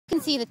You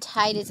can see the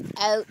tide is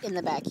out in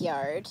the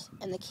backyard,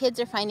 and the kids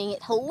are finding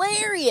it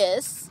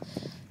hilarious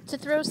to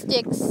throw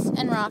sticks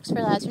and rocks for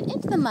Laisren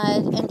into the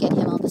mud and get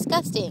him all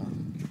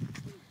disgusting.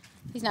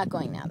 He's not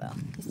going now, though.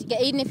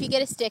 Aiden, if you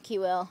get a stick, he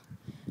will.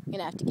 You're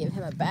gonna have to give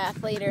him a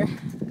bath later.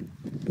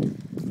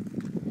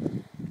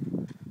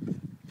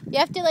 You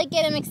have to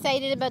get him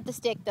excited about the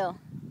stick, though,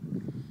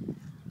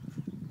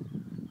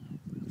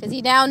 because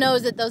he now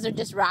knows that those are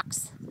just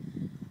rocks.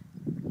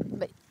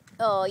 But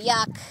oh,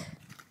 yuck!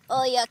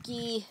 Oh,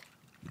 yucky!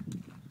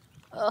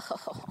 Oh,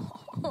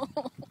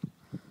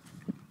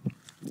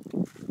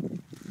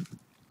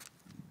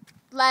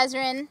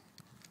 Laisren.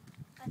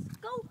 Let's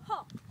go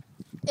home.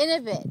 In a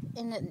bit.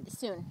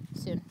 Soon.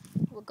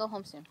 We'll go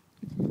home soon.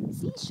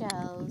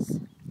 Seashells.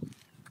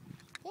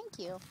 Thank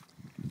you.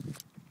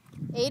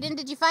 Aiden,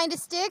 did you find a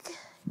stick?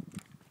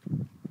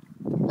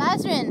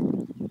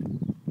 Laisren,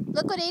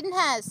 look what Aiden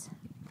has.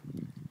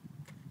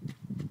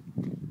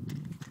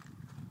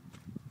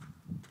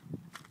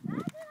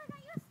 Laisren, I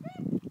got your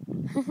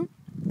stick.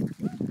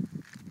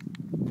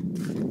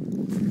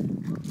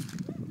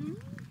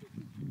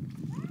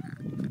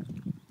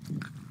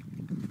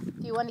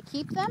 Do you want to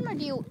keep them, or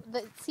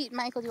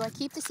Michael, do you want to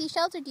keep the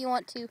seashells, or do you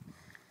want to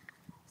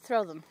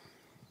throw them?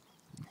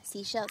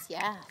 Seashells,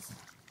 yes.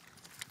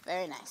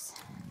 Very nice.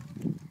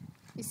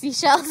 The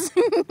seashells.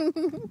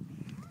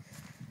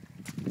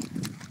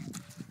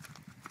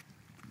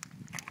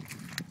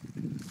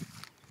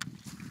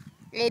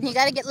 Aiden,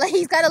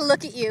 he's got to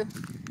look at you.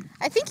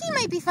 I think he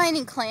might be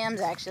finding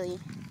clams, actually.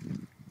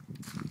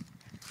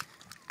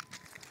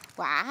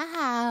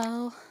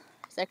 Wow.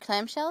 Is there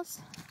clam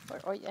shells?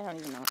 Or I don't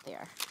even know what they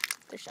are.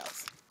 They're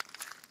shells.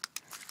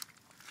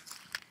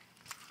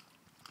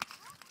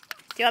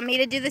 Do you want me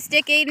to do the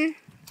stick, Aiden?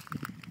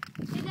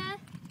 Hey, Dad.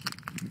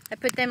 I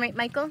put them right,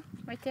 Michael?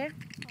 Right there?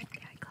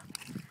 Okay, Michael.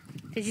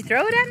 Did you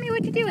throw it at me?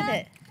 What'd you do with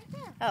it?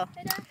 Oh.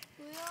 Hey, Dad.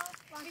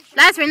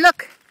 Laisren,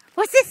 look!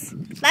 What's this?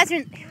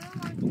 Laisren,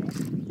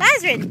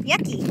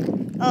 yucky.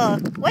 Oh,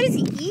 what is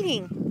he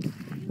eating?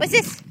 What's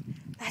this?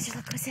 Laisren,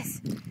 look, what's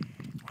this?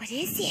 What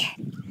is it?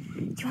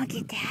 Do you want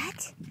to get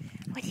that?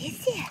 What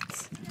is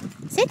it?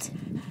 Sit.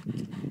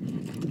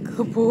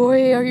 Good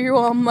boy, are you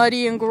all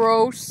muddy and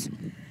gross?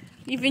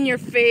 Even your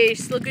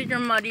face, look at your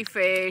muddy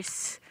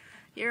face.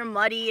 You're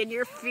muddy in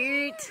your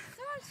feet. As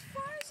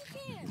far as you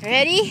can.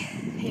 Ready?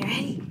 You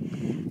ready?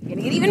 You're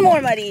gonna get even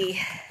more muddy.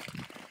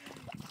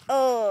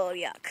 Oh,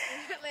 yuck.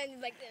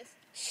 Landed like this.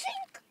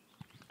 Shink!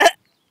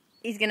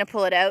 He's gonna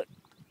pull it out.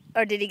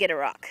 Or did he get a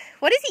rock?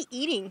 What is he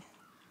eating?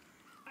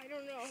 I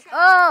don't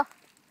know.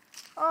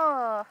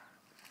 Oh.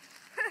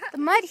 The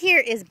mud here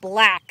is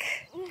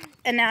black.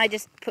 And now I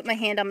just put my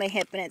hand on my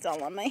hip and it's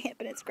all on my hip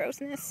and it's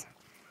grossness.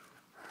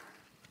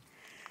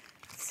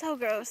 It's so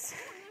gross.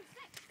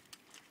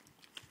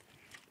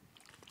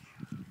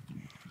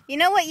 You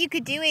know what you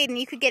could do, Aiden?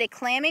 You could get a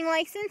clamming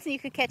license and you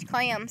could catch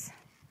clams.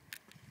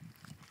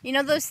 You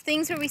know those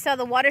things where we saw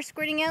the water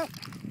squirting out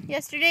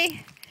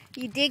yesterday?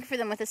 You dig for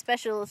them with a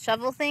special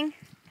shovel thing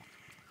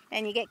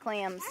and you get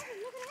clams.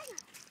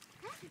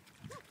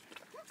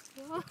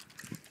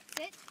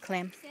 Sit.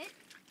 Clam. Sit.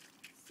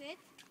 Sit.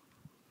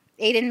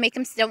 Aiden, make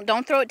him,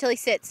 don't throw it till he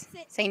sits.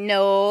 Sit. Say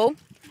no.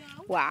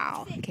 No.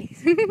 Wow. Sit. Okay.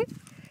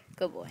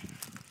 Good boy.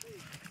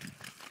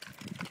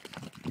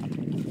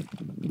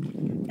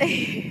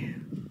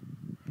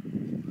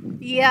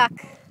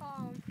 Yuck.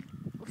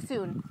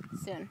 Soon.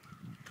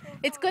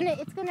 It's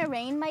gonna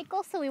rain,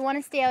 Michael, so we want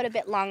to stay out a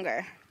bit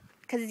longer.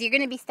 Because you're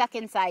gonna be stuck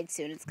inside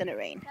soon. It's gonna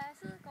rain.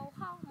 Go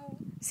home.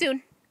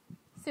 Soon.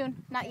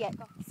 Not yet.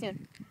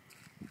 Soon.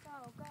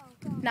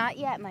 Go. Not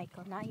yet,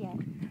 Michael. Not yet.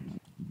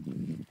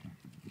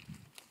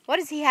 What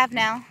does he have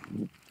now?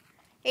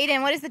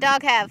 Aiden, what does the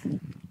dog have?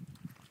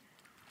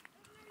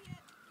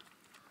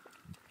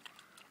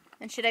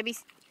 And should I be...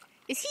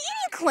 Is he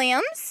eating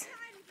clams?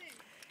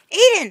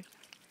 Aiden!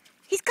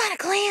 He's got a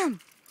clam!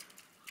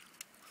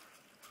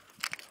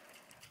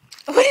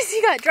 What has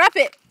he got? Drop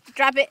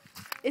it.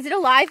 Is it a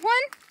live one?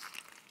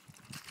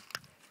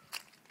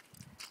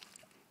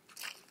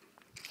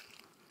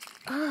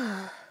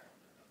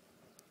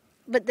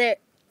 But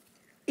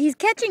he's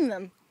catching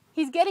them.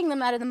 He's getting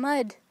them out of the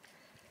mud.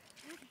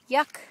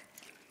 Yuck.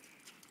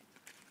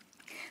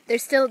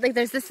 There's still,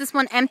 there's this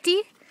one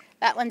empty.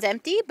 That one's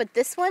empty, but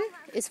this one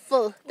is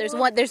full. There's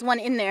one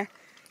in there,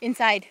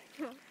 inside.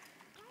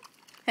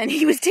 And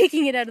he was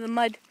taking it out of the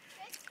mud.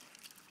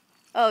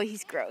 Oh,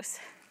 he's gross.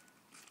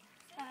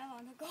 I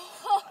want to go.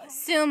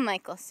 Soon,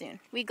 Michael, soon.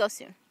 We go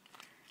soon.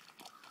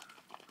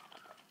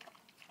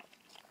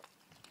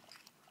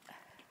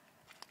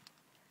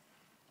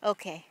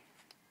 Okay.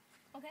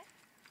 Okay.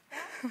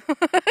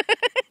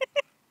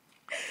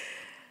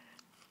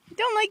 You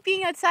don't like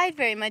being outside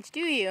very much, do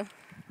you?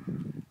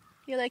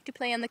 You like to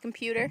play on the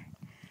computer?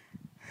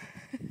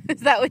 Is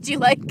that what you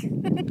like?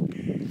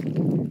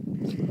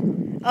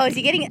 Oh, is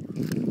he getting it?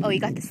 Oh, he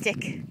got the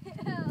stick.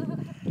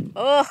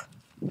 Oh.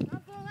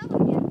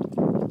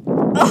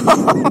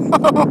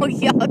 Oh,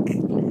 yuck.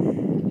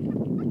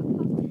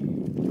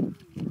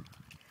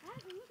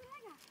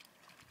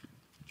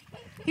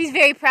 He's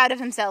very proud of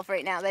himself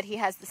right now that he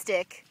has the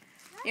stick.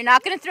 You're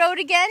not going to throw it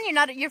again?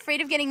 You're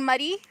afraid of getting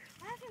muddy?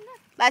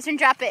 Laisren,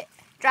 drop it.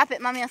 Drop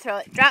it. Mommy will throw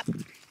it. Drop.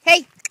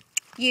 Hey,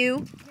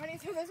 you.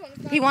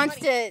 He wants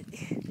to...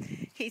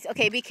 He's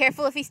okay, be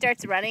careful if he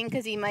starts running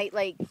because he might,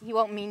 he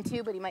won't mean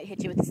to, but he might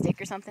hit you with a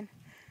stick or something.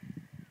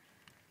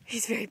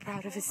 He's very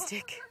proud of his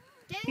stick.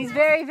 He's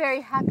very,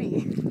 very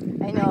happy.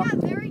 I know. I got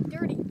very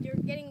dirty. You're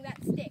getting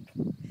that stick.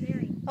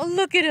 Very. Oh,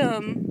 look at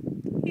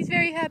him. He's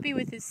very happy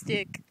with his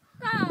stick.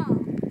 Oh.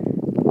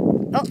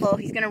 Uh-oh,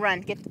 he's going to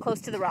run. Get close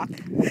to the rock.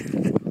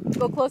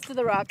 Go close to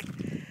the rock.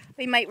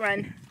 He might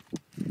run.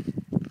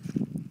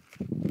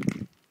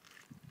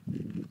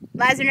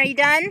 Laisren, are you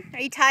done?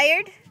 Are you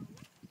tired?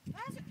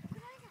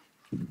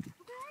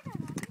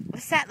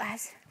 What's that,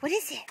 Laz? What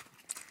is it?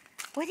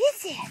 What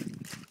is it?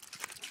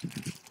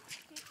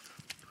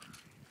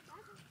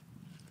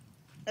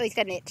 Oh, he's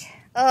got an itch.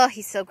 Oh,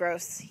 he's so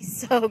gross.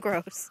 He's so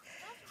gross.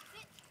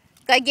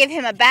 Gotta give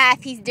him a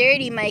bath. He's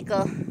dirty,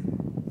 Michael.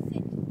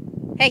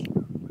 Hey,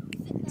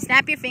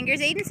 snap your fingers,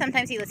 Aiden.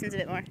 Sometimes he listens a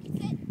bit more.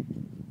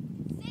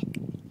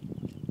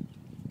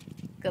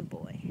 Good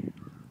boy.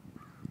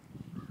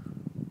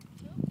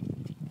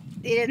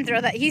 He didn't throw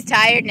that. He's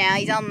tired now.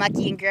 He's all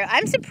mucky and gross.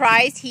 I'm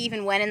surprised he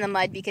even went in the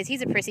mud because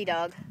he's a prissy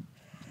dog.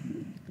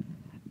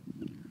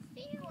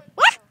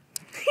 What?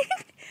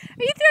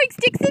 Are you throwing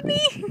sticks at me?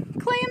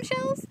 Clam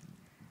shells?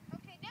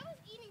 Okay, that was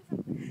eating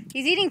something.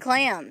 He's eating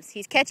clams.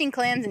 He's catching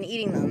clams and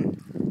eating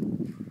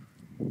them.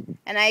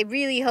 And I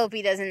really hope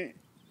he doesn't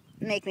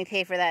make me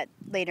pay for that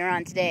later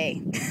on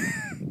today.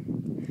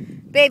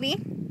 Baby,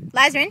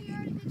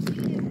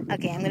 Laisren.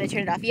 Okay, I'm going to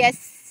turn it off.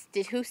 Yes.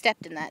 Who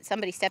stepped in that?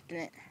 Somebody stepped in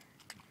it.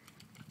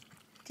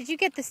 Did you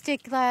get the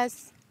stick,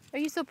 Laz? Are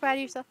you so proud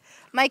of yourself?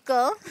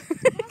 Michael.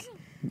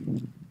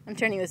 I'm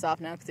turning this off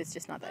now because it's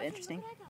just not that interesting.